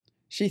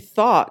She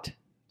thought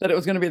that it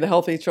was going to be the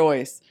healthy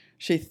choice.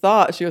 She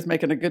thought she was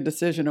making a good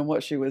decision on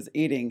what she was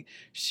eating.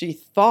 She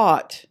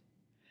thought,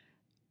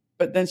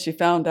 but then she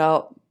found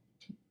out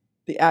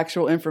the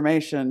actual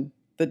information.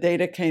 The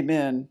data came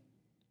in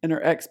and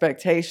her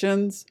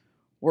expectations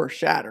were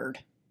shattered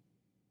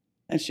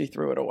and she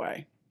threw it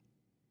away.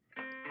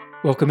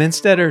 Welcome,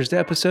 Insteaders, to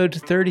episode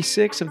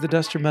 36 of the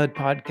Duster Mud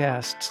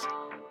Podcast.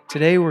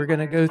 Today we're going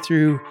to go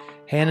through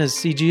Hannah's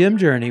CGM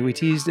journey. We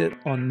teased it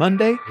on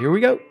Monday. Here we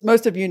go.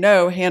 Most of you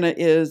know Hannah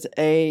is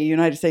a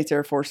United States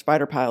Air Force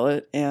fighter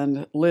pilot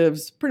and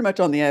lives pretty much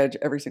on the edge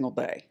every single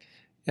day.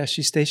 Yeah,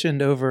 she's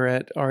stationed over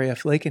at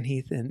RAF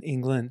Lakenheath in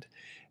England,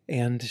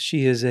 and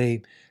she is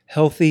a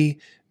healthy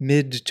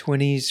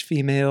mid-20s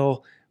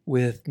female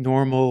with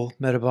normal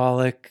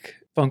metabolic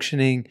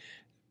functioning,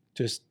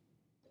 just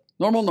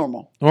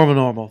normal.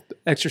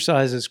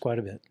 Exercises quite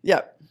a bit.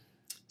 Yeah.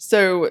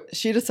 So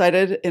she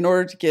decided in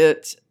order to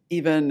get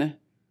even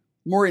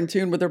more in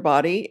tune with her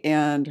body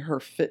and her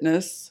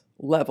fitness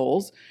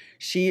levels,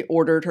 she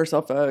ordered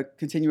herself a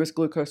continuous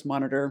glucose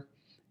monitor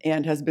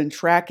and has been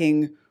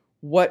tracking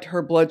what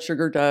her blood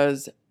sugar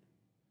does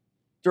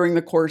during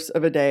the course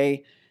of a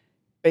day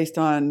based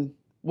on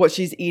what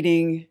she's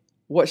eating,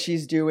 what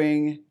she's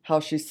doing, how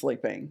she's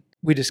sleeping.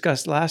 We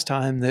discussed last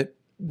time that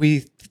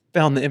we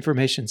found the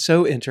information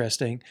so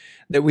interesting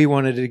that we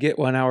wanted to get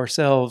one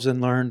ourselves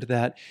and learned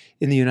that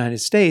in the United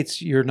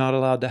States, you're not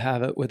allowed to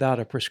have it without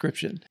a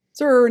prescription.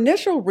 So her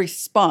initial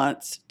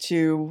response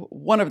to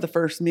one of the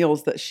first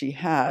meals that she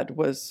had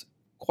was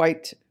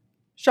quite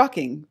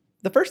shocking.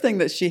 The first thing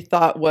that she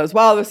thought was,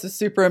 wow, this is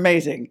super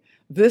amazing.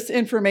 This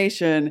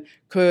information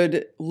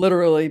could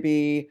literally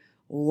be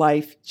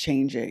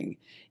life-changing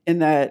in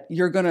that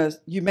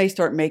you may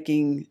start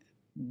making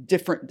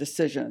different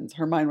decisions.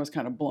 Her mind was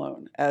kind of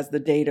blown as the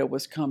data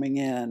was coming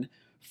in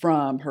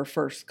from her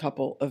first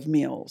couple of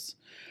meals.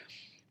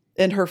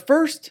 And her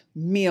first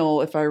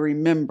meal, if I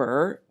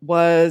remember,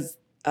 was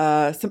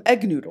some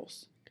egg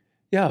noodles.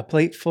 Yeah, a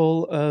plate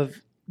full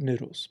of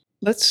noodles.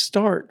 Let's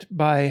start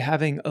by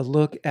having a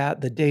look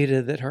at the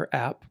data that her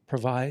app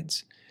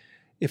provides.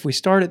 If we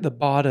start at the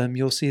bottom,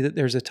 you'll see that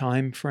there's a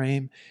time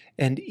frame,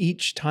 and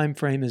each time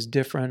frame is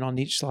different on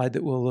each slide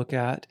that we'll look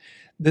at.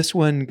 This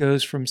one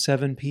goes from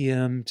 7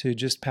 p.m. to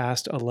just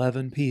past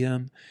 11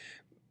 p.m.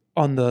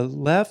 On the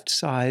left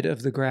side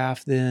of the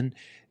graph then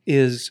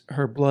is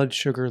her blood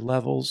sugar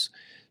levels.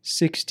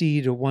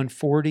 60 to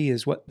 140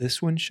 is what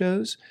this one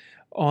shows.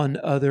 On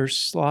other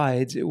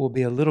slides, it will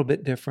be a little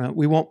bit different.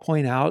 We won't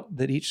point out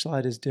that each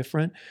slide is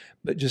different,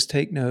 but just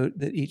take note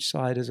that each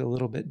slide is a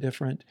little bit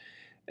different.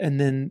 And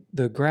then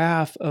the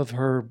graph of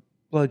her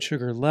blood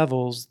sugar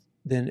levels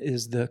then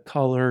is the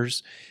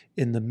colors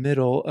in the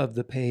middle of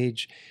the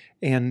page.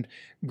 And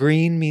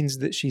green means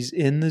that she's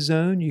in the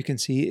zone. You can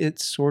see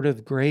it's sort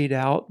of grayed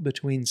out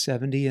between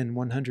 70 and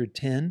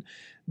 110.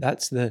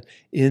 That's the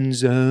in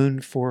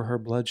zone for her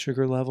blood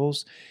sugar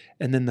levels.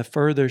 And then the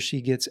further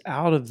she gets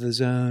out of the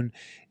zone,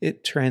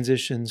 it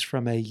transitions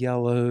from a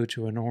yellow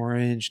to an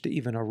orange to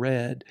even a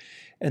red.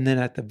 And then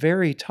at the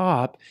very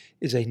top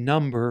is a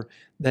number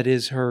that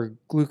is her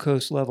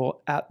glucose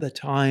level at the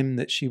time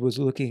that she was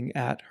looking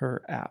at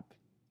her app.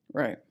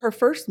 Right. Her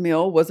first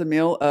meal was a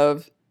meal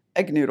of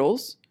egg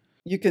noodles.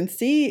 You can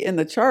see in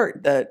the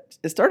chart that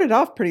it started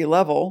off pretty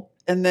level,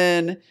 and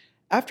then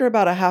after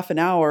about a half an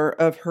hour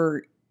of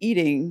her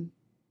eating,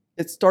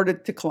 it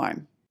started to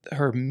climb.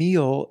 Her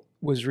meal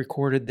was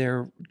recorded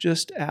there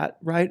just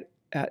right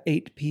at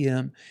 8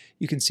 p.m.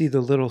 You can see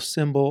the little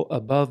symbol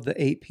above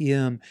the 8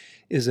 p.m.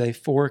 is a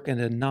fork and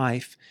a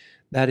knife.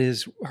 That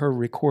is her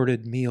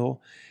recorded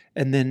meal.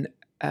 And then,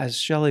 as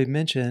Shelley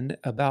mentioned,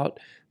 about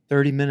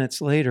 30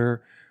 minutes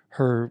later,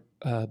 her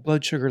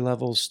blood sugar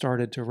levels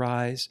started to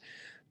rise.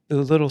 The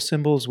little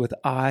symbols with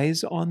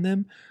eyes on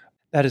them,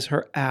 that is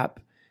her app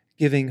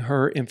giving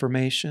her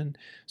information.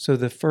 So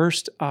the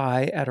first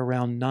eye at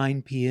around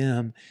 9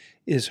 p.m.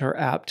 is her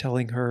app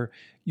telling her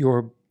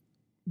your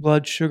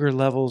blood sugar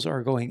levels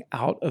are going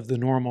out of the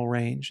normal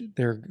range.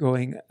 They're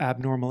going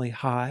abnormally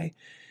high.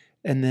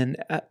 And then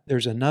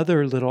there's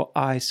another little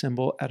eye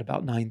symbol at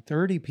about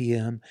 9:30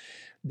 p.m.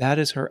 That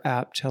is her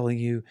app telling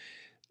you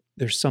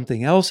there's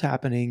something else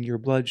happening. Your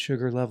blood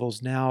sugar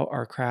levels now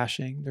are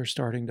crashing. They're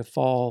starting to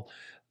fall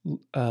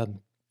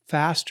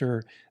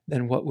faster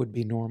than what would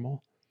be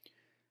normal.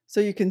 So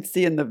you can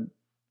see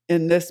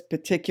in this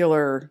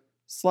particular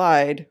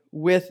slide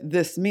with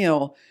this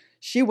meal,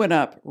 she went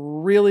up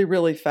really,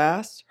 really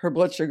fast. Her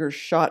blood sugar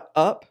shot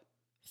up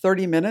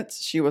 30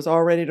 minutes. She was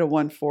already to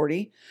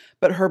 140,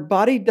 but her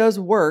body does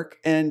work,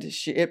 and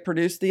it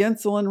produced the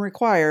insulin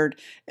required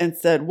and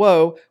said,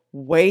 whoa,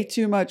 way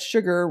too much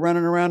sugar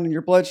running around in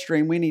your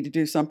bloodstream. We need to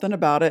do something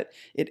about it.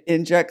 It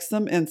injects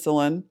some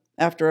insulin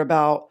after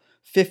about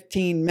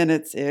 15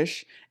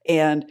 minutes-ish,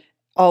 and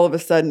all of a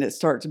sudden it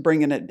starts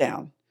bringing it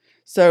down.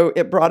 So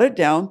it brought it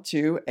down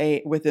to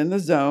within the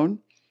zone,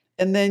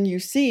 and then you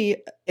see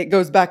it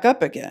goes back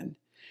up again.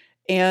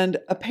 And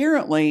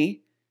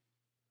apparently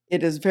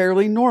it is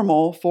fairly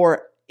normal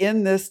for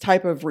in this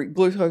type of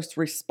glucose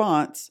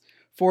response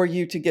for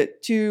you to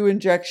get 2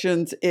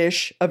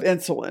 injections-ish of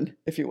insulin,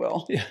 if you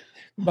will. Yeah.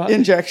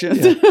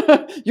 Injections.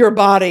 Yeah. Your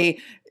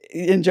body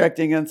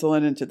injecting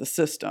insulin into the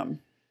system.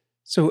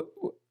 So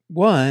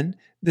one,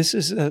 this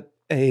is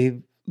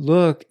a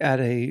look at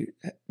a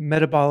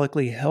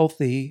metabolically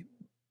healthy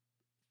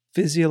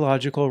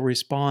physiological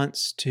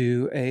response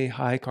to a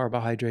high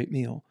carbohydrate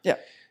meal. Yeah.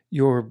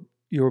 Your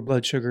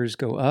blood sugars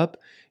go up,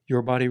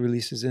 your body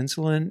releases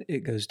insulin,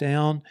 it goes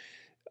down.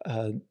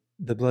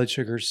 The blood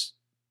sugars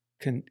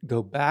can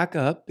go back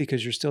up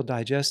because you're still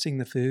digesting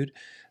the food.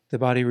 The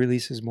body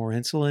releases more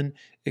insulin,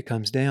 it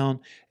comes down.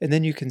 And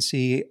then you can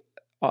see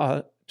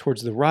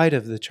towards the right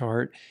of the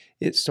chart,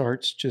 it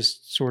starts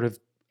just sort of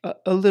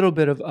a little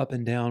bit of up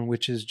and down,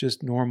 which is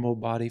just normal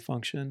body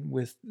function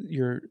with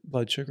your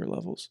blood sugar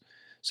levels.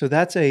 So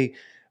that's a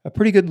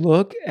pretty good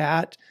look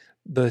at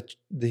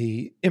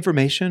the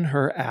information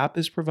her app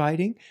is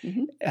providing,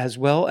 as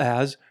well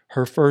as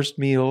her first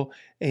meal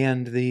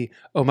and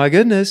oh my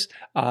goodness,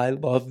 I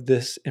love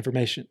this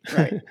information.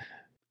 Right.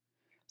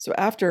 So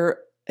after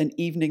an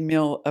evening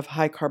meal of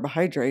high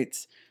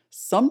carbohydrates,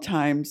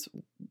 sometimes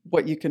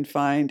what you can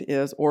find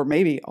is, or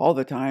maybe all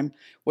the time,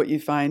 what you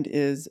find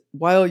is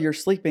while you're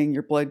sleeping,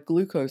 your blood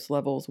glucose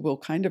levels will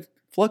kind of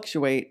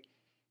fluctuate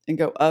and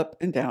go up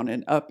and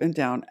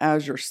down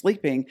as you're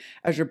sleeping,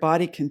 as your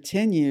body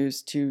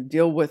continues to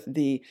deal with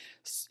the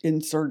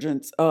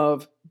insurgence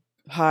of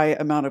high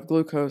amount of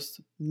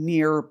glucose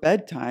near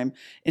bedtime.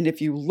 And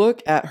if you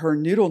look at her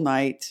noodle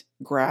night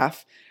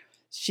graph,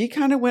 she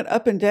kind of went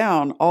up and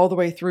down all the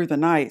way through the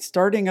night.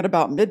 Starting at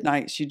about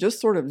midnight, she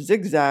just sort of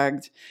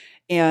zigzagged.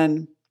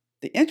 And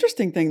the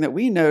interesting thing that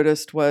we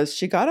noticed was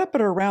she got up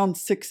at around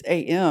 6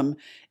 a.m.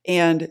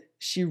 and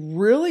she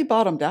really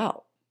bottomed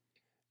out.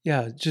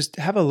 Yeah, just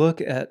have a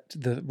look at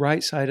the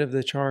right side of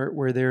the chart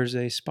where there's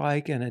a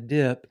spike and a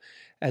dip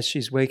as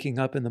she's waking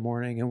up in the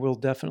morning, and we'll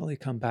definitely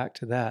come back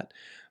to that.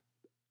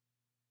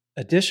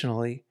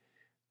 Additionally,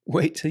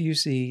 wait till you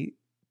see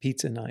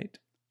pizza night.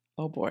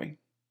 Oh boy.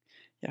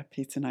 Yeah,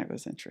 pizza night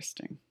was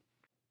interesting.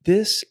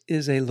 This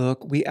is a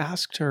look. We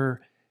asked her,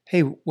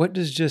 hey, what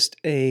does just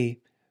a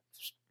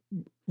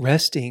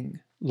resting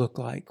look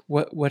like?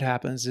 What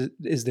happens?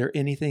 Is there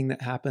anything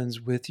that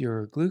happens with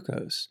your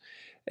glucose?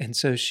 And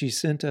so she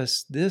sent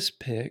us this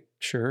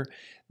picture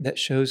that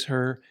shows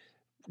her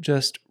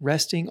just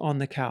resting on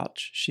the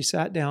couch. She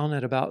sat down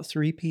at about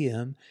 3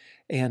 p.m.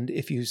 And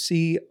if you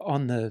see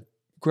on the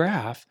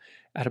graph,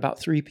 at about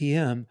 3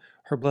 p.m.,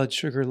 her blood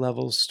sugar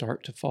levels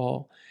start to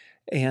fall.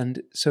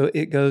 And so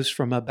it goes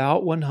from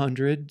about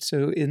 100,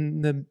 so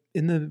in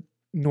the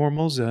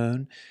normal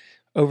zone.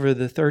 Over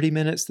the 30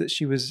 minutes that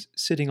she was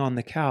sitting on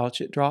the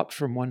couch, it dropped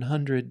from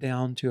 100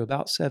 down to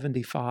about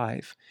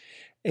 75.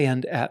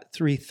 And at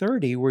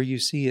 3:30, where you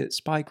see it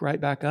spike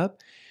right back up,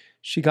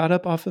 she got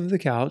up off of the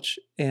couch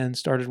and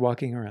started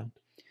walking around.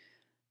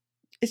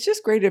 It's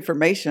just great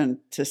information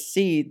to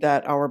see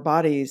that our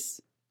bodies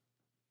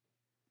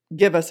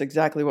give us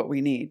exactly what we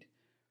need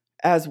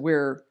as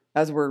we're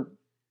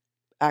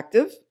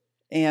active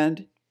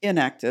and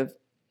inactive.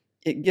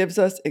 It gives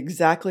us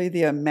exactly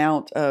the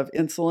amount of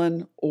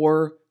insulin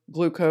or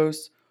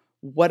glucose,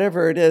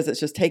 whatever it is. It's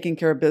just taking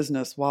care of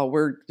business while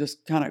we're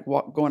just kind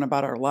of going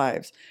about our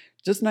lives.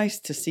 Just nice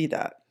to see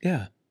that.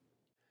 Yeah.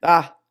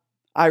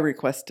 I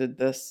requested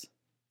this.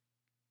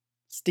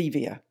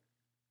 Stevia.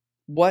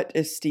 What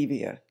is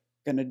stevia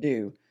going to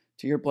do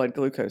to your blood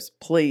glucose?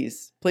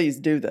 Please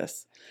do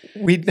this.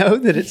 We know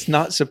that it's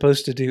not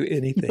supposed to do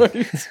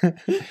anything,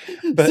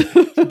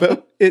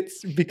 but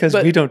it's because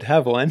we don't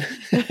have one.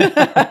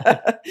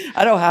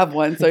 I don't have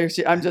one, so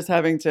I'm just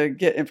having to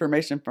get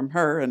information from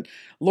her, and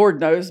Lord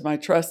knows my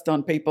trust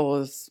on people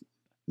is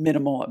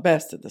minimal at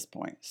best at this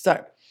point.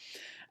 So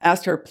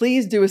asked her,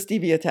 please do a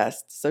stevia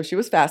test. So she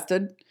was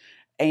fasted,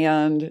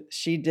 and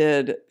she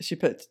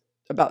put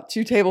about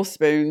 2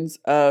 tablespoons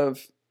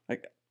of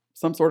like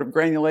some sort of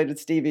granulated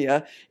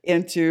stevia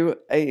into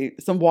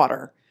some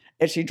water,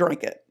 and she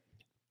drank it.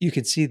 You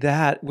can see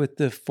that with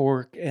the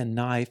fork and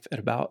knife at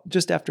about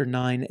just after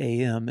 9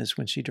 a.m. is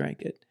when she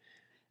drank it.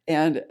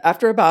 And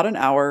after about an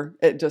hour,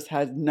 it just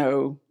had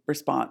no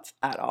response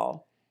at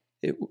all.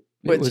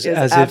 Which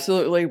is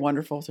absolutely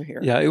wonderful to hear.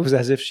 Yeah, it was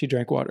as if she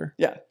drank water.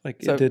 Yeah. Like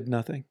it did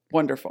nothing.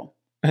 Wonderful.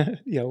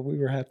 Yeah, we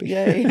were happy.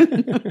 Yay.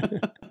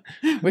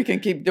 We can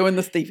keep doing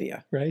the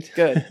stevia. Right?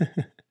 Good.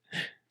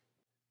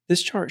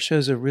 This chart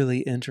shows a really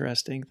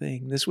interesting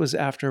thing. This was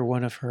after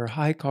one of her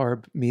high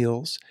carb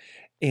meals,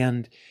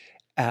 and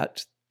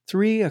at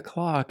 3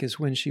 o'clock is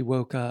when she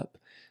woke up.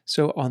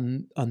 So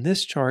on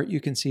this chart,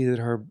 you can see that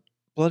her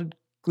blood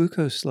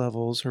glucose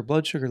levels, her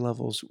blood sugar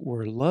levels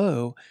were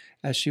low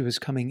as she was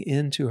coming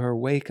into her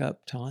wake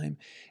up time.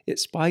 It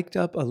spiked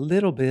up a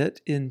little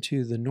bit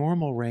into the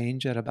normal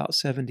range at about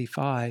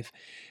 75.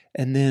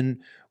 And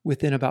then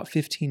within about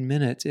 15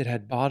 minutes, it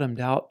had bottomed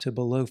out to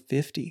below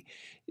 50.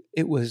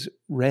 It was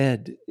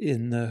red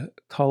in the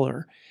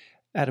color.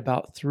 At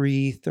about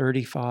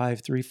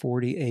 3:35,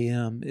 3:40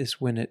 a.m. is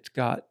when it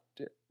got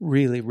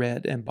really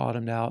red and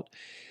bottomed out.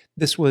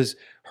 this was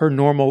her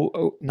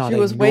normal, not She a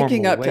was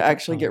waking normal up to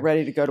actually get time.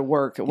 ready to go to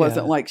work. It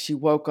wasn't Yeah. like she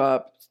woke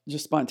up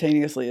just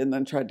spontaneously and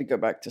then tried to go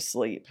back to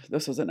sleep.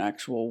 This was an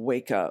actual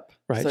wake up.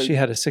 Right. So, She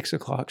had a 6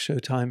 o'clock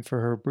showtime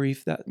for her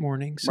brief that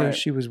morning. So Right.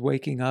 she was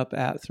waking up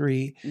at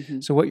 3.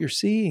 mhm. So what you're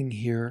seeing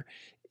here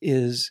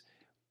is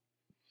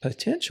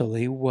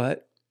potentially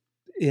what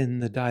in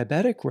the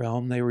diabetic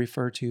realm they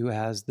refer to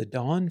as the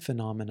dawn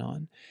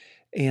phenomenon.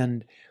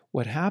 And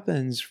what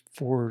happens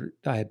for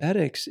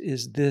diabetics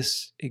is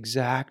this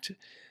exact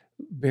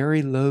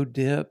very low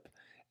dip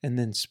and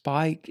then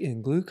spike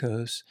in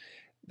glucose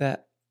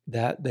that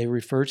they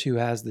refer to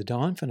as the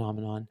dawn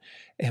phenomenon.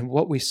 And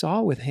what we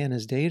saw with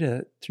Hannah's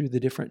data through the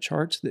different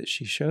charts that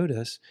she showed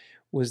us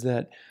was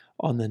that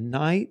on the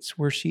nights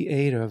where she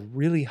ate a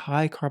really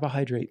high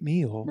carbohydrate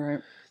meal,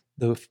 Right.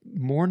 the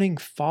morning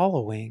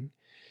following,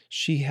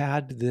 she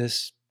had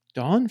this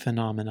dawn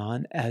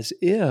phenomenon as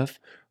if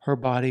her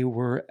body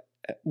were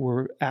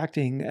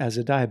acting as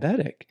a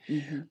diabetic.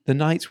 mhm. The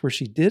nights where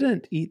she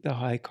didn't eat the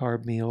high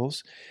carb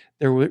meals,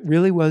 there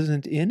really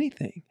wasn't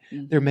anything.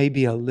 There Mhm. may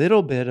be a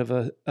little bit of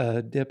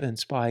a dip and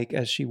spike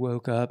as she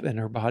woke up and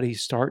her body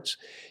starts,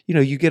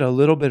 you get a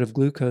little bit of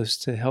glucose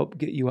to help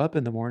get you up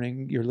in the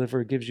morning. Your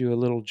liver gives you a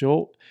little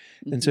jolt.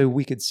 And Mhm. so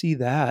we could see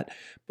that.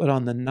 But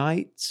on the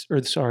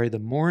the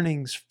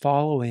mornings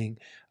following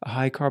a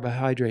high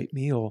carbohydrate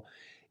meal,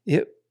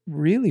 it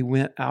really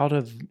went out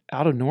of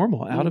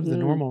normal, out of the Mhm.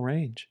 normal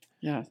range.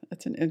 Yeah,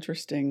 that's an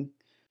interesting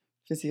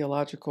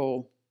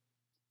physiological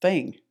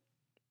thing.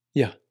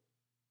 Yeah.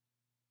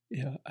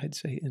 Yeah, I'd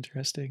say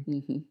interesting.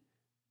 Mhm.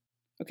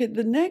 Okay,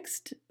 the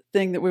next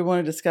thing that we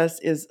want to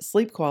discuss is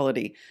sleep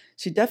quality.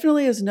 She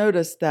definitely has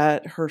noticed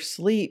that her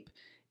sleep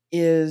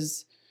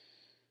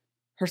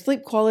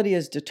quality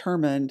is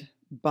determined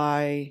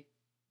by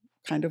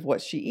kind of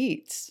what she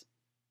eats.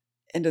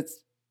 And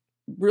it's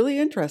really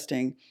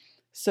interesting.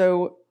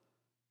 So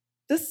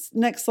this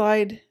next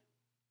slide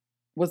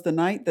was the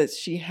night that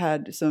she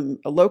had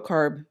a low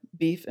carb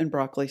beef and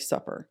broccoli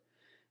supper.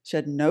 She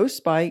had no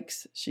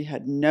spikes, she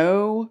had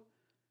no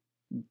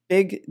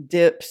big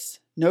dips,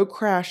 no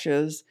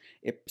crashes.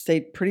 It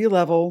stayed pretty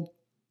level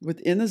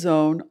within the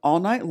zone all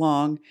night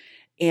long.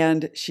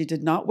 And she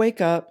did not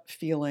wake up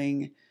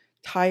feeling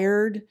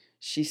tired.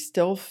 She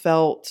still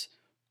felt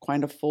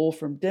kind of full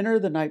from dinner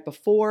the night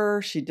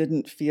before. She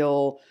didn't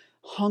feel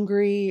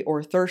hungry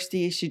or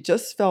thirsty. She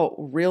just felt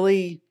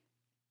really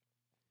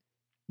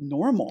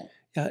normal.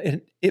 Yeah,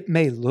 and it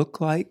may look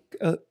like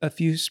a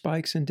few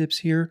spikes and dips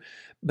here,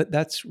 but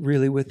that's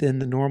really within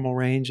the normal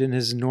range and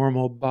is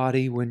normal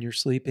body when you're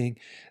sleeping.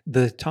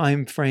 The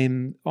time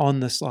frame on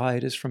the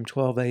slide is from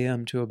 12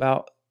 a.m. to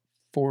about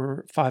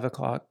 5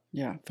 o'clock,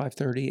 Yeah.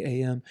 5:30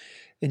 a.m.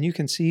 And you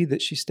can see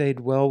that she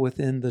stayed well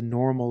within the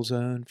normal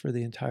zone for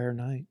the entire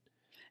night.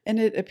 And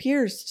it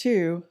appears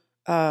too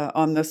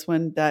on this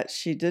one that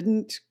she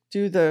didn't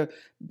do the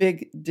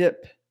big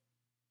dip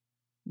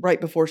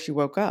right before she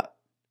woke up.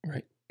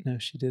 Right. No,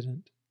 she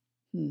didn't.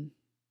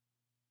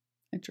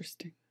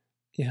 Interesting.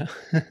 Yeah.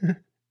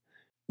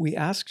 We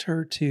asked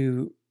her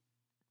to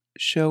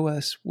show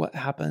us what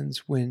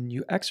happens when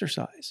you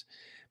exercise,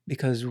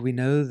 because we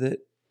know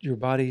that your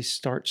body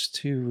starts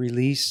to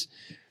release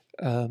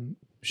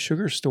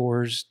sugar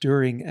stores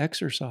during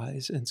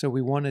exercise. And so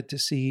we wanted to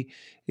see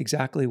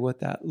exactly what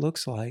that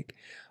looks like.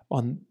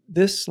 On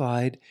this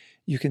slide,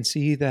 you can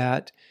see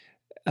that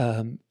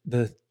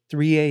the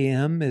 3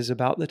 a.m. is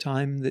about the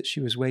time that she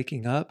was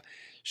waking up.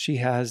 She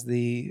has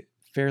the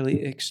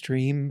fairly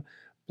extreme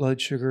blood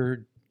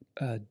sugar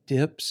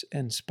dips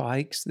and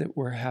spikes that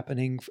were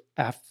happening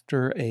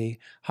after a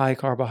high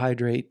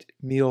carbohydrate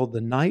meal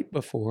the night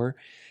before.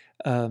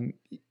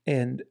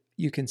 And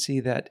you can see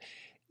that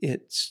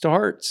it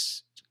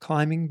starts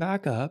climbing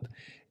back up.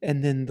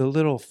 And then the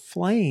little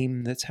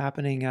flame that's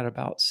happening at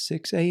about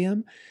 6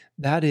 a.m.,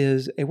 that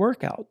is a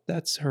workout.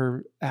 That's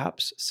her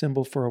APPS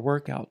symbol for a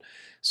workout.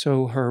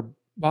 So her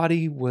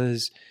body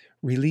was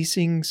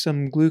releasing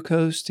some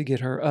glucose to get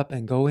her up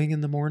and going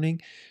in the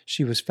morning.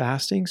 She was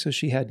fasting, so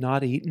she had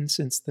not eaten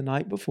since the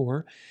night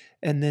before.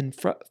 And then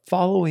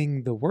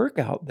following the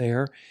workout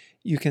there,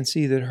 you can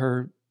see that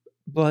her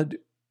blood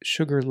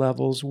sugar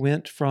levels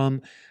went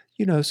from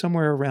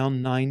somewhere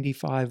around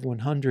 95,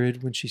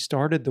 100 when she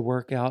started the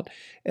workout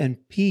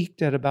and peaked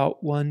at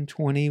about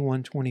 120,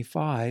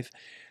 125.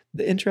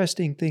 The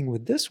interesting thing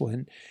with this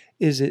one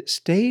is it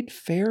stayed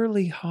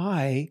fairly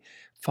high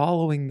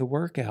following the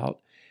workout.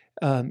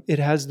 It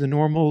has the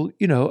normal,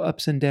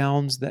 ups and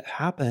downs that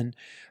happen,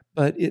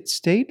 but it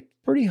stayed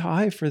pretty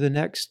high for the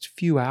next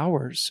few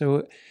hours.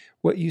 So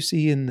what you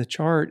see in the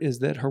chart is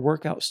that her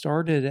workout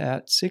started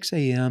at 6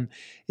 a.m.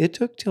 It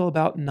took till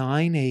about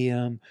 9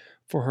 a.m.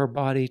 for her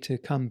body to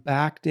come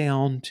back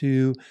down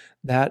to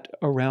that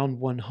around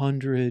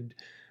 100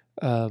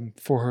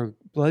 for her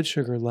blood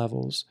sugar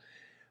levels.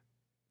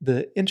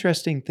 The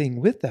interesting thing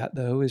with that,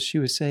 though, is she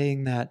was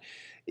saying that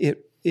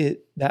it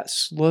that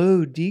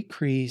slow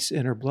decrease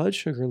in her blood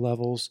sugar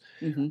levels,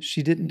 Mm-hmm.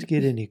 she didn't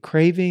get any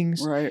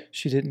cravings. Right.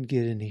 She didn't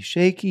get any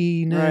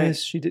shakiness. Right.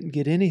 She didn't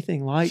get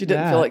anything like that. She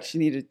didn't feel like she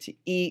needed to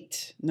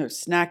eat, no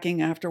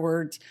snacking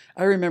afterwards.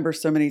 I remember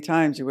so many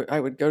times I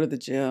would go to the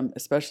gym,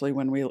 especially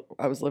when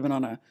I was living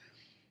on a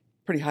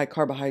pretty high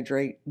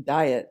carbohydrate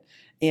diet,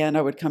 and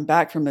I would come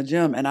back from the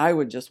gym and I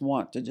would just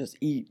want to just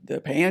eat the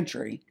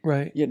pantry,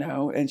 Right.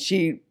 and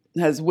she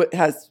has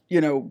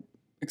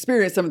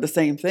experienced some of the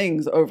same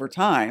things over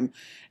time.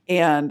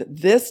 And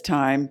this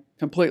time,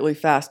 completely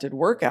fasted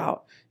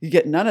workout, you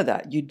get none of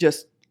that. You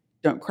just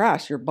don't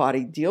crash. Your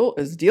body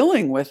is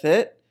dealing with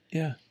it.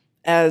 Yeah.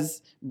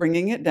 As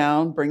bringing it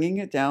down,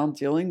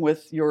 dealing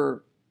with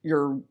your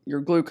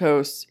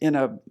glucose in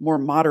a more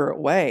moderate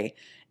way.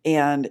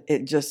 And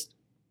it just,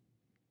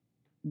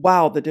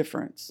 wow, the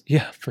difference.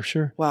 Yeah, for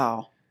sure.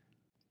 Wow.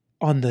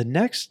 On the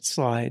next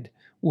slide,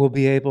 we'll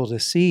be able to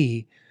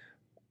see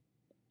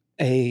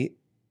a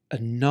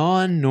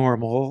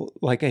non-normal,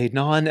 like a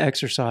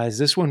non-exercise.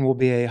 This one will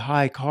be a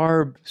high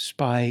carb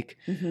spike,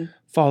 Mm-hmm.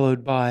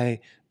 followed by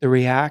the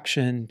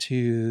reaction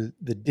to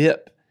the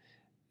dip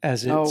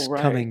as it's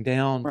coming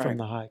down from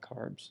the high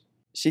carbs.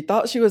 She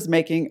thought she was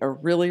making a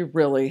really,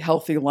 really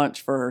healthy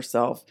lunch for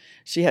herself.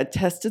 She had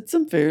tested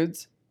some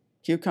foods: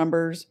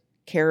 cucumbers,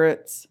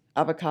 carrots,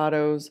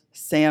 avocados,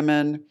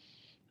 salmon.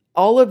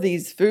 All of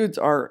these foods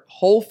are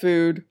whole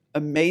food,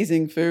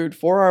 amazing food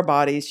for our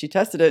bodies. She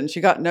tested it and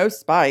she got no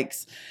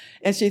spikes.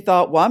 And she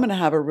thought, well, I'm going to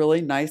have a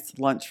really nice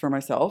lunch for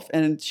myself.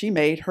 And she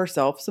made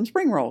herself some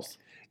spring rolls.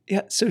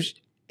 Yeah. So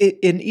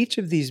in each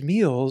of these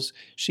meals,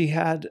 she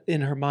had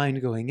in her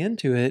mind going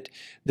into it,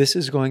 this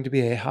is going to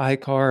be a high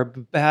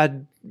carb,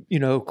 bad,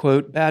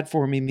 quote, bad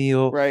for me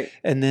meal. Right.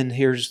 And then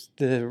here's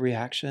the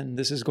reaction.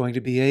 This is going to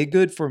be a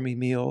good for me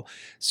meal.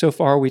 So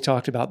far, we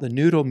talked about the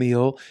noodle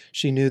meal.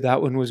 She knew that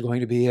one was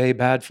going to be a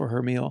bad for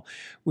her meal.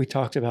 We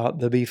talked about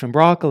the beef and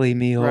broccoli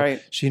meal.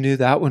 Right. She knew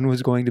that one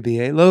was going to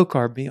be a low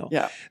carb meal.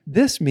 Yeah.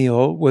 This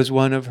meal was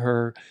one of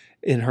her,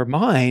 in her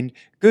mind,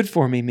 good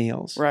for me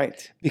meals.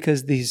 Right.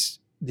 Because these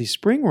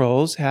spring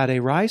rolls had a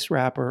rice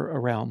wrapper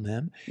around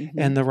them, Mm-hmm.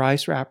 and the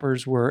rice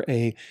wrappers were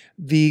a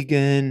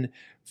vegan,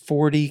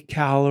 40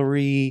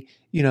 calorie,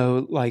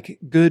 like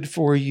good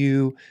for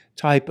you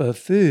type of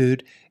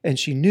food. And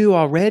she knew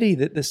already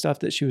that the stuff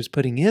that she was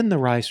putting in the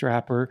rice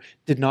wrapper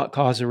did not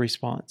cause a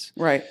response.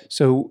 Right.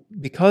 So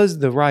because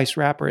the rice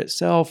wrapper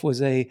itself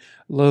was a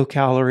low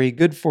calorie,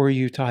 good for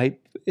you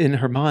type in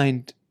her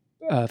mind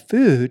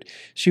food,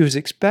 she was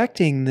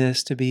expecting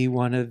this to be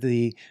one of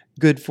the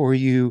good for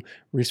you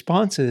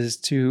responses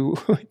to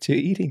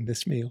eating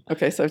this meal.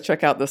 Okay, so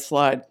check out this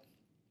slide.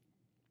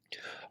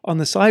 On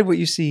the slide, what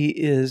you see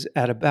is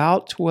at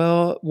about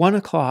 1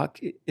 o'clock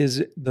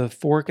is the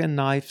fork and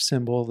knife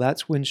symbol.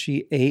 That's when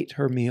she ate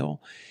her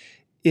meal.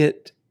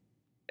 It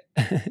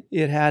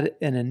had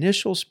an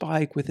initial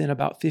spike within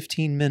about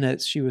 15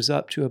 minutes. She was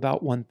up to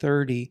about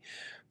 130.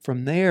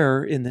 From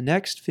there, in the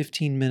next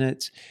 15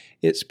 minutes,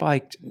 it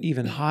spiked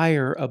even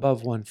higher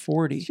above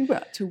 140. She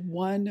went to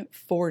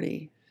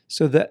 140.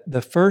 So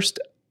the first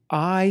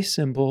I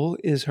symbol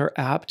is her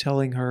app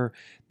telling her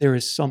there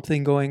is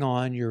something going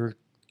on.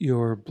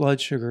 Your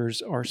blood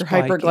sugars are You're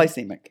spiking.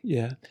 hyperglycemic.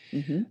 Yeah.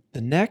 Mm-hmm.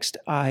 The next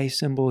I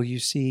symbol you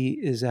see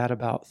is at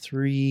about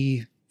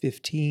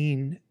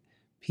 3:15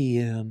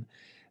 p.m.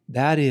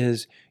 That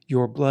is,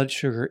 your blood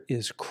sugar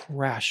is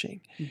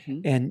crashing. Mm-hmm.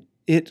 And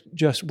it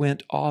just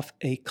went off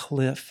a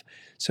cliff.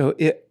 So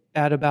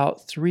at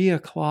about 3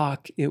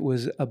 o'clock, it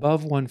was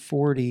above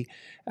 140.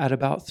 At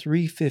about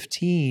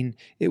 3:15,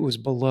 it was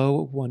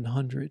below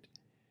 100.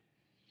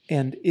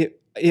 And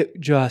it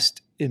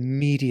just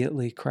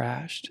immediately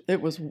crashed.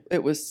 It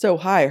was so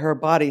high. Her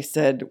body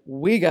said,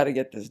 we got to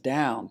get this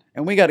down,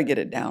 and we got to get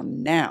it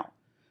down now.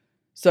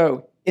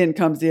 So in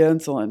comes the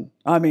insulin.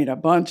 I mean, a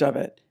bunch of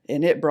it.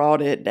 And it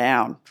brought it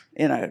down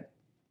in a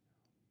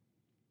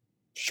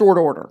short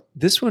order.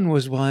 This one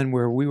was one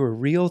where we were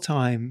real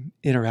time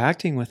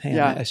interacting with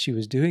Hannah as she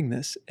was doing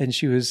this. And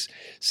she was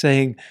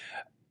saying,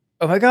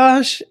 oh my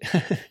gosh,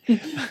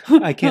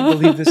 I can't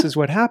believe this is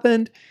what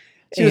happened.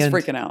 She was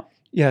freaking out.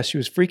 Yeah, she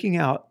was freaking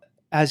out.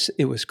 As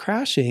it was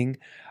crashing,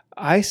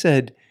 I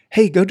said,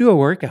 hey, go do a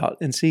workout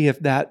and see if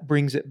that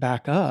brings it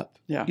back up.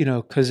 Yeah.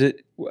 Because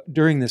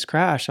during this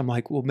crash, I'm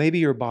like, well, maybe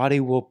your body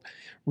will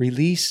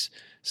release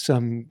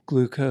some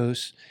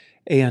glucose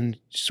and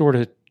sort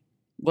of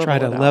try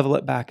to level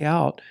it back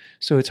out.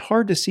 So it's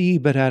hard to see,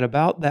 but at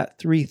about that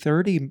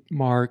 3:30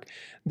 mark,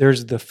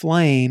 there's the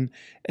flame,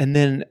 and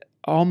then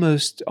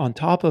almost on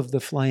top of the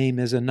flame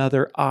is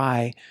another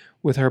eye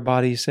with her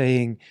body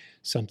saying,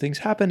 something's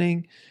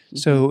happening. Mm-hmm.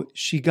 So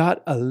she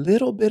got a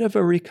little bit of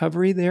a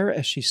recovery there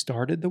as she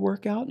started the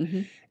workout.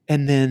 Mm-hmm.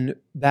 And then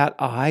that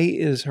eye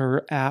is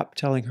her app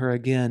telling her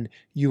again,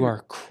 you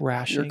are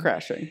crashing. You're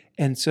crashing.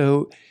 And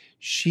so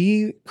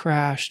she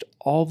crashed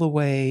all the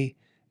way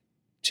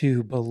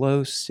to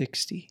below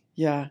 60.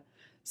 Yeah.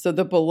 So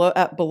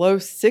at below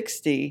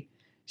 60,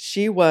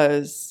 she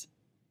was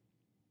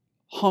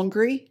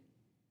hungry.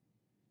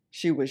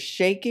 She was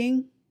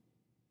shaking.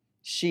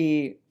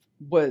 She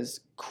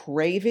was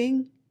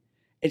craving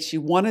and she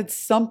wanted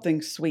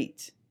something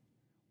sweet.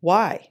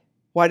 Why?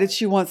 Why did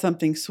she want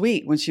something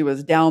sweet when she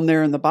was down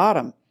there in the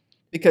bottom?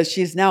 Because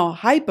she's now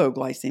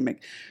hypoglycemic.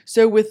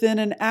 So within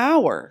an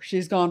hour,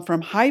 she's gone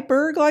from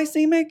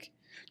hyperglycemic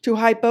to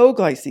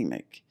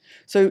hypoglycemic.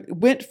 So it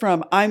went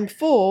from I'm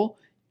full,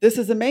 this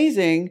is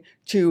amazing,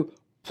 to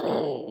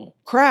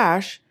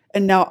crash,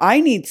 and now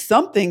I need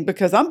something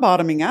because I'm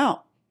bottoming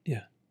out.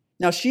 Yeah.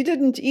 Now she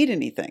didn't eat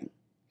anything.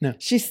 No.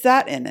 She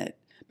sat in it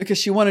because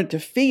she wanted to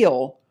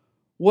feel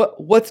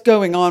what's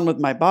going on with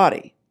my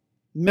body,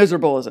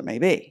 miserable as it may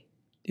be.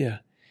 Yeah.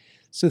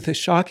 So the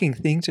shocking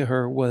thing to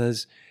her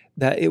was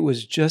that it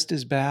was just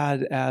as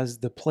bad as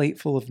the plate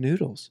full of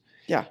noodles.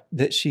 Yeah.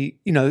 That she,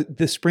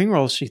 the spring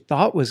rolls she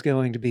thought was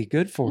going to be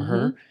good for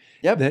her.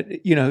 Yep.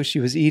 That, she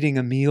was eating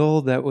a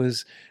meal that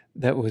was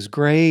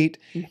great.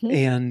 Mhm.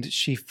 And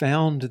she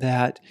found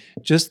that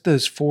just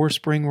those 4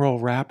 spring roll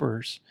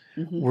wrappers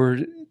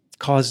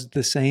caused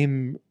the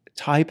same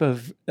type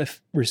of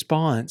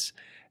response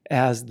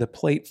as the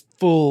plate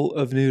full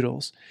of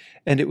noodles.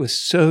 And it was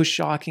so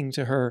shocking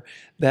to her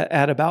that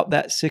at about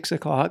that 6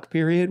 o'clock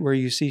period where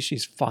you see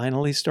she's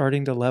finally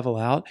starting to level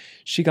out,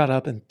 she got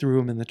up and threw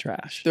them in the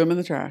trash. Threw them in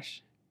the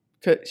trash.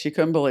 She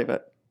couldn't believe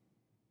it.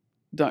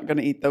 Not going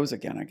to eat those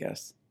again, I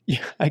guess.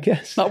 Yeah, I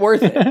guess. Not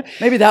worth it.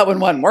 Maybe that one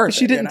wasn't worth it.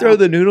 She didn't throw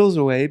the noodles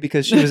away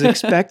because she was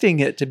expecting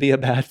it to be a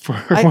bad for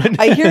her one.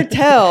 I hear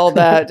tell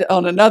that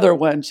on another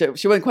one, she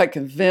wasn't quite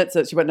convinced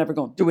that she was never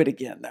going to do it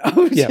again,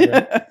 though.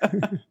 Yeah,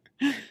 right.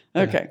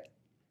 Okay.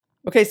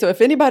 Okay, so if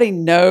anybody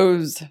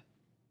knows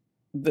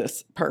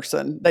this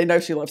person, they know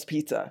she loves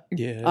pizza.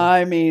 Yeah.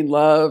 I mean,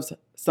 loves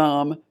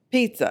some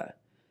pizza.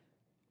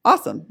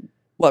 Awesome.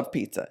 Love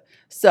pizza.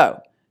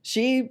 So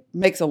she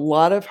makes a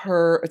lot of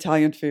her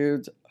Italian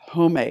foods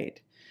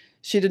homemade.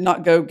 She did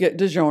not go get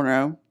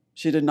DiGiorno.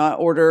 She did not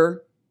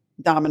order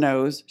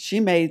Domino's. She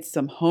made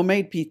some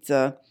homemade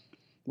pizza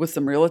with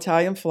some real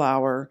Italian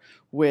flour,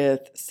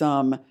 with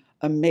some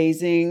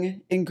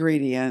amazing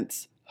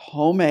ingredients,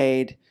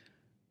 homemade.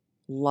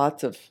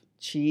 Lots of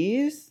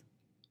cheese,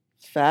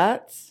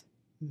 fats,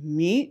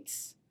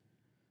 meats,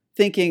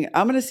 thinking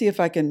I'm going to see if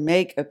I can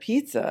make a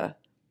pizza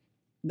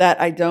that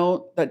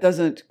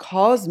doesn't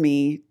cause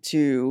me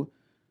to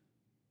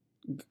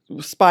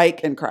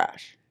spike and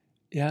crash.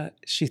 Yeah,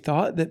 she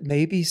thought that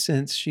maybe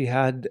since she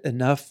had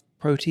enough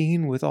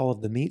protein with all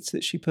of the meats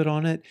that she put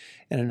on it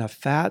and enough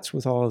fats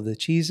with all of the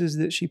cheeses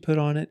that she put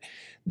on it,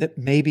 that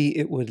maybe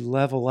it would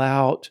level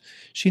out.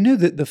 She knew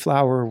that the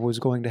flour was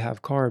going to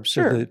have carbs,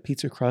 Sure. so the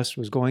pizza crust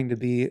was going to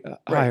be a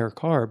higher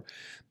carb.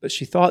 But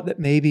she thought that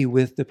maybe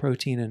with the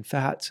protein and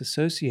fats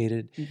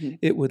associated,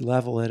 it would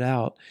level it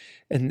out.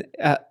 And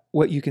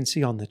what you can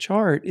see on the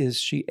chart is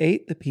she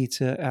ate the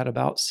pizza at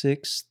about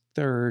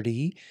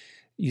 6:30.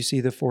 You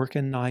see the fork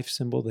and knife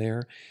symbol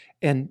there.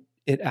 And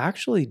it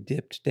actually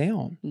dipped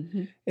down.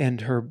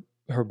 And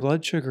her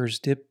blood sugars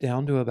dipped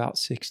down to about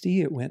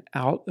 60. It went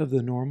out of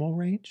the normal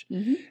range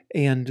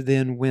and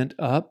then went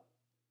up,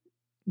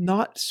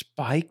 not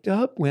spiked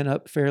up, went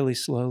up fairly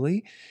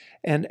slowly.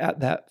 And at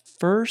that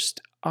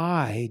first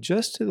eye,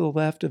 just to the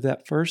left of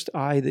that first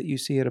eye that you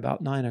see at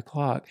about 9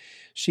 o'clock,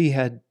 she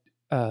had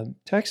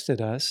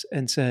texted us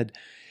and said,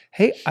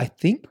 "Hey, I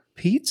think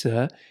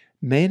pizza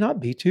may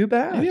not be too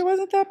bad. Maybe it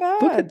wasn't that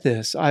bad. Look at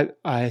this.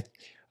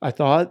 I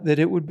thought that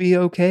it would be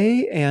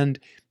okay, and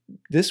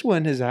this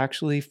one is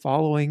actually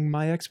following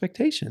my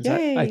expectations.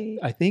 Yay.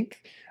 I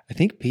think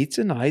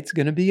pizza night's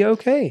going to be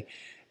okay."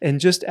 And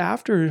just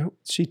after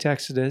she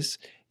texted us,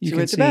 you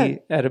can see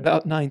at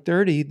about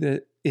 9:30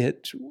 that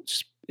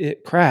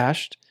it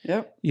crashed.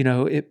 Yep.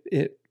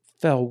 It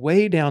fell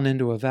way down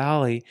into a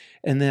valley,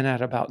 and then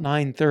at about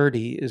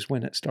 9:30 is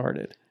when it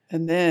started.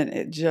 And then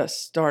it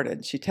just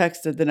started. She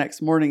texted the next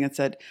morning and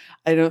said,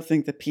 "I don't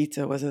think the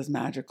pizza was as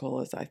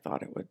magical as I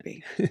thought it would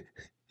be."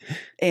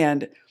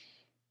 And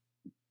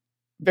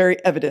very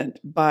evident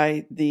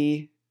by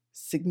the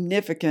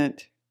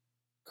significant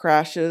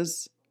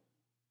crashes,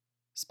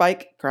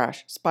 spike,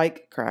 crash,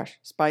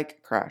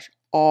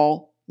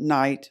 all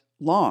night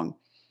long.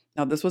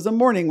 Now, this was a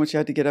morning when she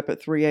had to get up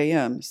at 3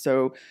 a.m.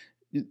 So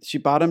she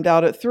bottomed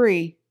out at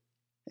 3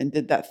 and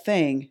did that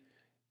thing.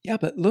 Yeah,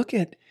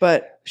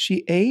 but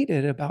she ate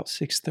at about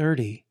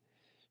 6:30.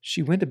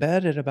 She went to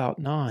bed at about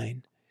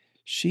 9.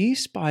 She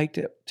spiked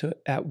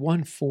at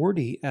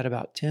 140 at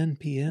about 10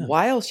 p.m.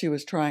 While she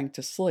was trying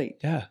to sleep.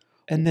 Yeah.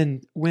 And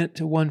then went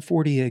to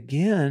 140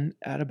 again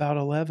at about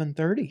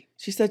 11:30.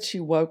 She said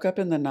she woke up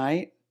in the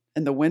night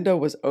and the window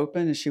was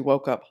open and she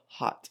woke up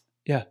hot.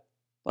 Yeah.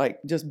 Like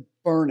just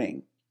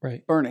burning.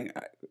 Right. Burning.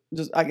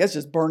 I guess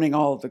just burning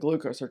all of the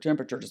glucose. Her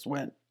temperature just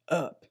went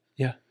up.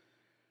 Yeah.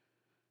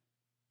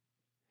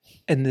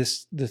 And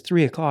the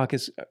 3 o'clock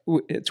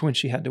it's when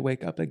she had to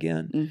wake up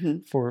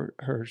again for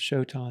her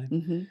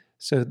showtime.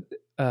 So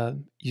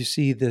you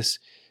see this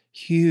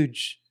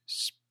huge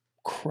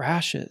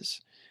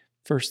crashes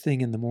first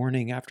thing in the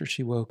morning after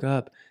she woke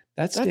up.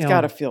 That's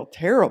got to feel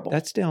terrible.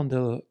 That's down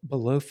to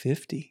below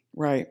 50.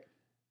 Right.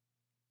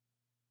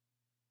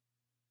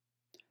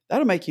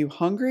 that'll make you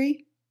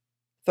hungry,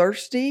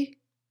 thirsty.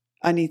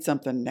 I need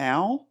something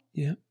now.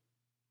 Yeah.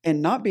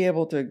 And not be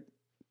able to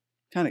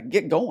kind of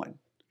get going.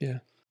 Yeah.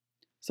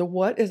 So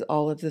what is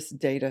all of this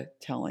data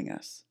telling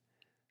us?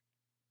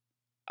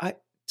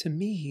 To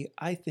me,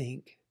 I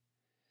think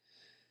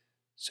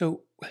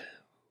so.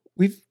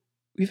 We've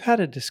had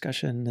a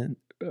discussion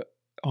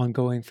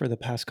ongoing for the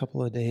past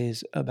couple of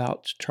days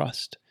about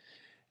trust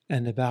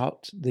and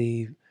about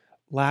the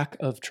lack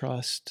of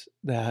trust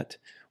that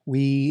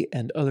we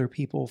and other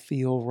people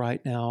feel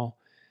right now.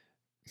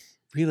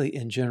 Really,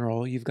 in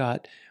general, you've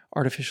got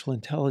artificial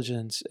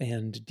intelligence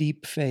and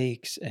deep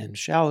fakes and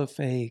shallow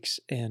fakes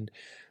and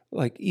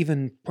like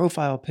even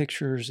profile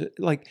pictures.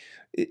 Like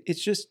it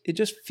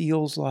just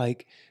feels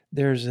like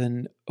there's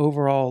an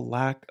overall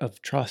lack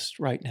of trust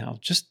right now,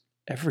 just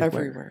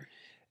everywhere.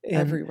 And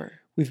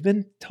Everywhere. we've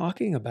been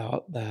talking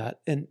about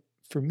that. And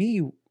for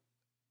me,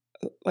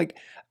 like,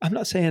 I'm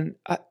not saying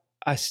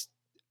I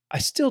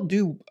still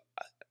do.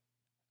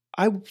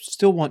 I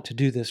still want to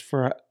do this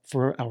for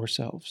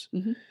ourselves.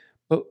 Mm-hmm.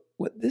 But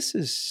what this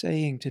is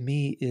saying to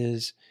me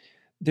is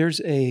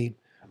there's a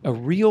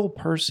real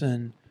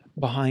person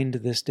behind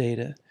this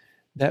data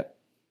that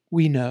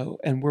we know,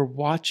 and we're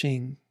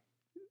watching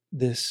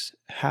this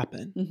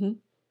happen Mm-hmm.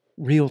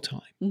 real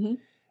time. Mm-hmm.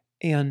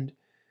 And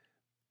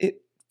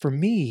it, for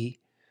me,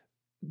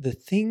 the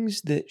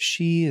things that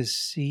she is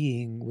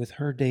seeing with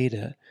her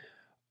data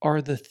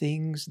are the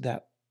things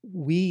that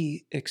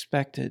we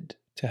expected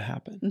to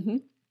happen. Mm-hmm.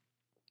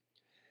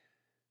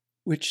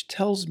 Which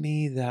tells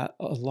me that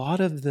a lot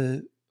of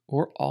the,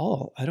 or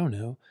all, I don't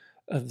know,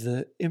 of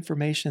the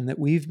information that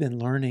we've been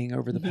learning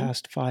over the Mhm.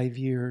 past 5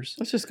 years.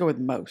 Let's just go with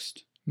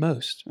most.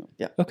 Most.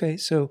 Yeah. Okay,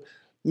 so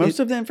Most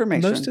of the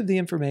information. most of the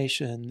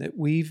information that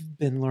we've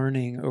been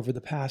learning over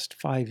the past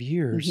 5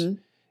 years Mhm.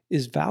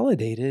 is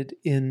validated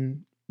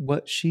in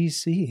what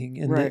she's seeing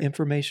and Right. the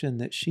information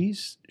that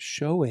she's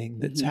showing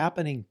that's Mhm.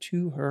 happening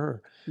to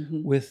her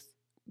Mhm. with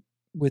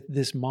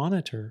this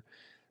monitor,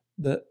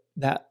 that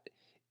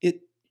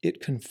it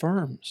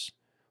confirms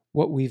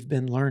what we've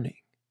been learning.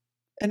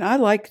 And I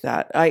like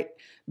that.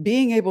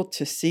 Being able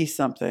to see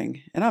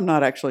something, and I'm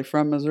not actually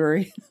from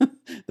Missouri,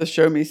 the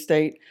show me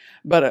state,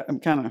 but I'm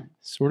kind of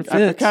Sort of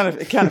fits.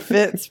 it kind of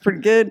fits pretty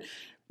good.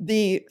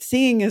 The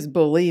seeing is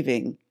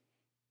believing.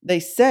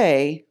 They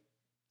say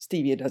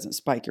stevia doesn't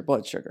spike your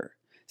blood sugar.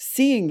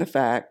 Seeing the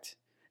fact,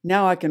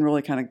 now I can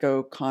really kind of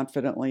go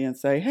confidently and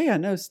say, hey, I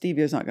know stevia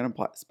is not going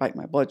to spike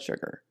my blood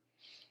sugar.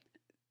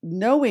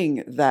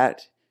 Knowing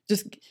that,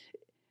 just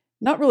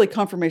not really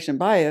confirmation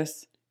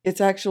bias,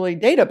 it's actually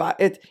data bias.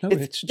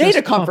 It's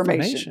data just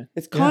confirmation.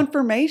 It's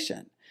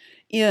confirmation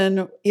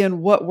in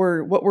what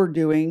we're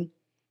doing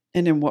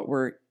and in what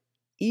we're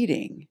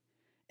eating.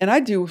 And I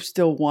do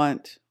still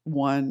want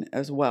one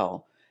as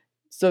well,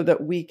 so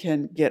that we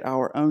can get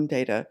our own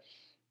data,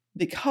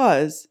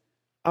 because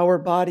our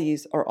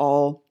bodies are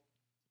all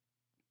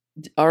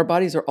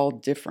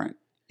different.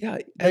 Yeah,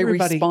 They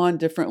respond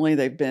differently.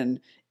 They've been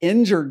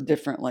injured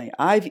differently.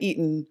 I've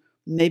eaten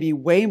maybe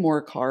way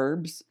more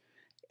carbs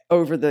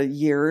over the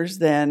years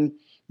than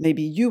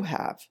maybe you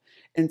have.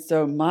 And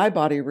so my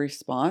body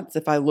response,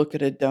 if I look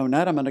at a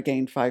donut, I'm going to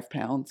gain 5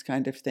 pounds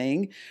kind of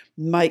thing,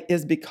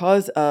 is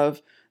because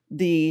of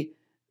the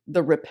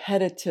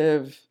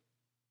repetitive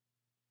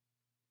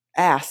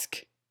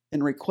ask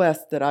and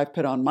request that I've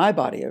put on my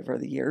body over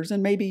the years.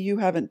 And maybe you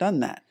haven't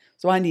done that.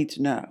 So I need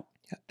to know.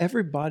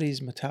 Everybody's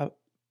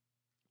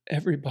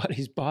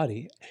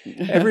body,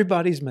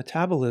 everybody's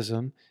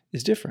metabolism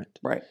is different.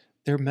 Right.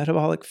 Their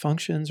metabolic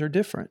functions are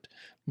different.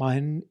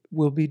 Mine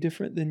will be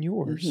different than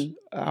yours. Mhm.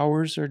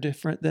 Ours are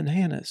different than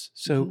Hannah's.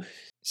 So Mhm.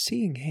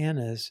 seeing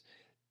Hannah's,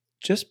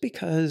 just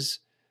because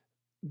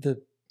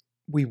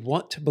we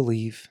want to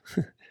believe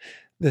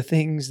the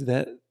things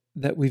that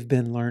we've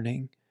been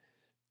learning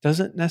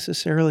doesn't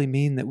necessarily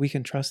mean that we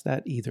can trust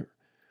that either.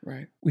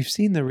 Right. We've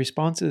seen the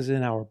responses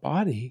in our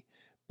body,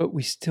 but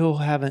we still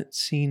haven't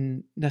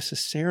seen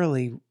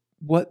necessarily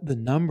what the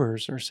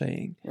numbers are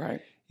saying.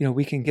 Right. You know,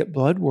 we can get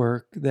blood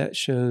work that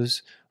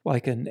shows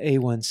like an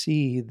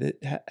A1C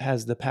that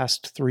has the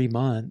past 3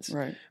 months,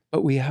 Right.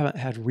 but we haven't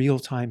had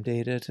real-time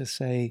data to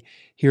say,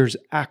 here's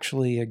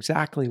actually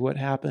exactly what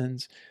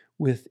happens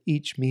with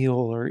each meal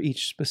or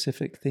each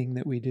specific thing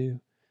that we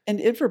do. And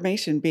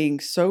information being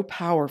so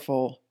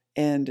powerful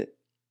and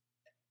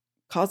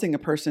causing a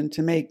person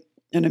to make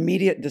an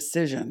immediate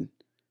decision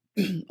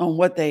on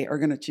what they are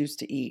going to choose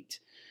to eat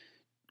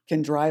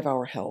can drive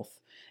our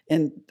health.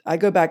 And I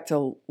go back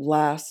to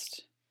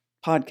last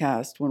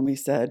podcast when we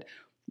said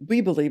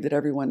we believe that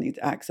everyone needs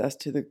access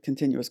to the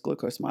continuous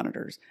glucose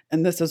monitors.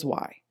 And this is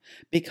why.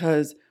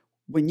 Because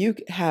when you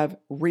have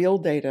real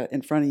data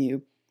in front of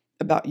you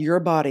about your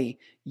body,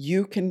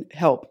 you can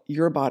help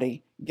your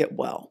body get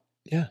well.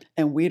 Yeah.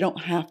 And we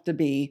don't have to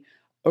be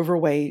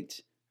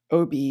overweight,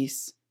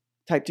 obese,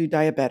 type 2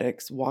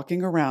 diabetics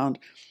walking around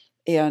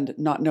and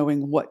not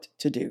knowing what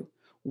to do.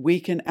 We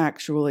can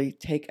actually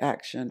take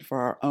action for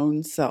our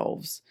own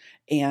selves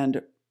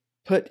and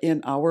put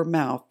in our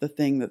mouth the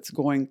thing that's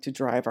going to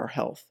drive our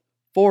health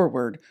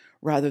forward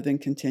rather than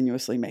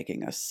continuously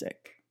making us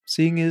sick.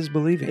 Seeing is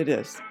believing. It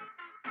is.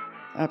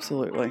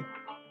 Absolutely.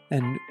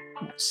 And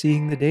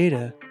seeing the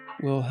data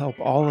will help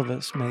all of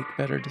us make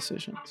better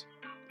decisions.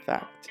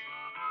 Fact.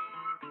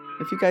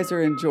 If you guys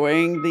are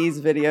enjoying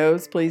these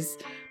videos, please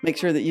make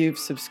sure that you've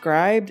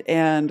subscribed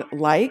and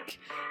like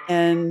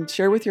and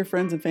share with your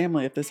friends and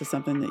family if this is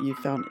something that you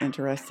found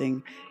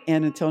interesting.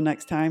 And until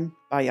next time,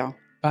 bye y'all.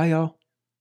 Bye, y'all.